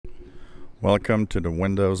Welcome to the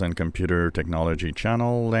Windows and Computer Technology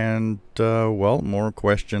channel, and well, more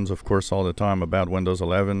questions, of course, all the time about Windows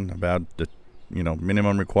 11, about the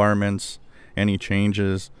minimum requirements, any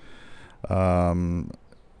changes. So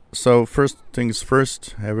first things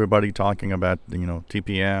first, everybody talking about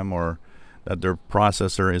TPM or that their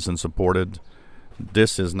processor isn't supported.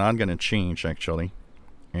 This is not going to change actually,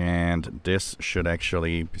 and this should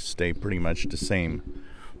actually stay pretty much the same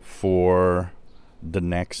for the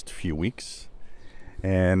next few weeks,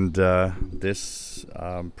 and this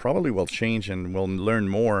probably will change, and we'll learn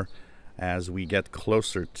more as we get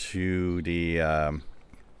closer to the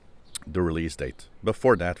release date.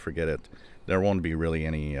 Before that, forget it. There won't be really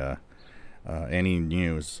any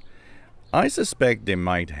news. I suspect they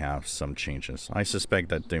might have some changes. I suspect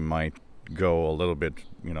that they might go a little bit,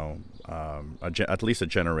 at least a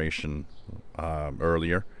generation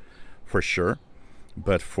earlier, for sure.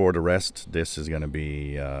 But for the rest, this is going to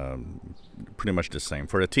be pretty much the same.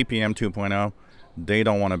 For the TPM 2.0, they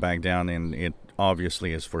don't want to back down, and it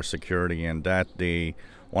obviously is for security, and that they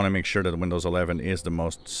want to make sure that Windows 11 is the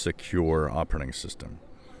most secure operating system.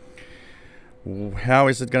 How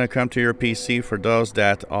is it going to come to your PC? For those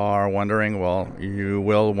that are wondering, well, you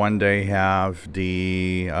will one day have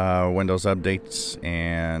the Windows updates,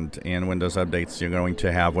 and in Windows updates, you're going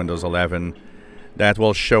to have Windows 11 that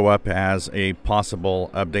will show up as a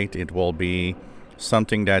possible update. It will be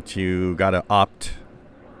something that you gotta opt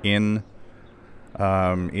in.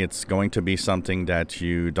 It's going to be something that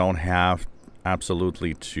you don't have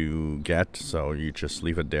absolutely to get, so you just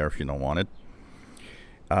leave it there if you don't want it.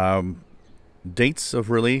 Dates of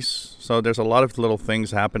release. So there's a lot of little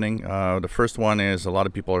things happening. The first one is a lot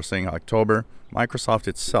of people are saying October. Microsoft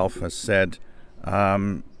itself has said,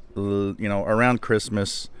 around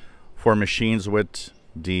Christmas, for machines with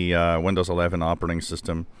the Windows 11 operating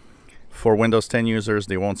system. For Windows 10 users,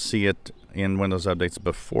 they won't see it in Windows updates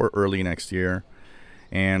before early next year.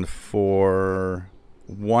 And for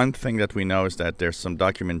one thing that we know is that there's some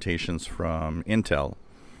documentations from Intel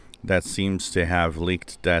that seems to have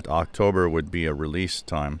leaked that October would be a release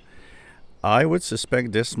time. I would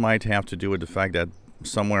suspect this might have to do with the fact that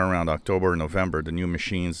somewhere around October or November, the new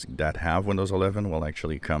machines that have Windows 11 will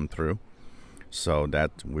actually come through. So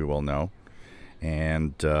that we will know.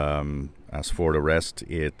 And as for the rest,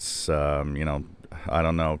 it's I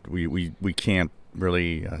don't know. We can't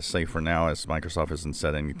really say for now, as Microsoft hasn't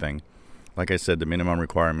said anything. Like I said, the minimum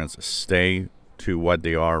requirements stay to what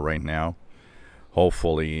they are right now.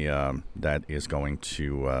 Hopefully that is going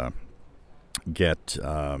to get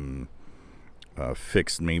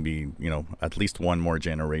fixed. Maybe at least one more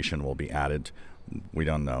generation will be added. We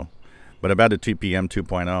don't know. But about the TPM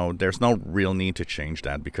 2.0, there's no real need to change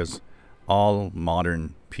that because all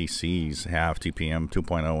modern PCs have TPM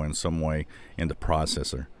 2.0 in some way in the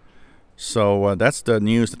processor. So that's the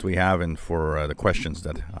news that we have, and for the questions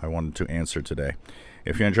that I wanted to answer today.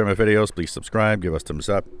 If you enjoy my videos, please subscribe, give us thumbs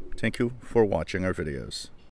up. Thank you for watching our videos.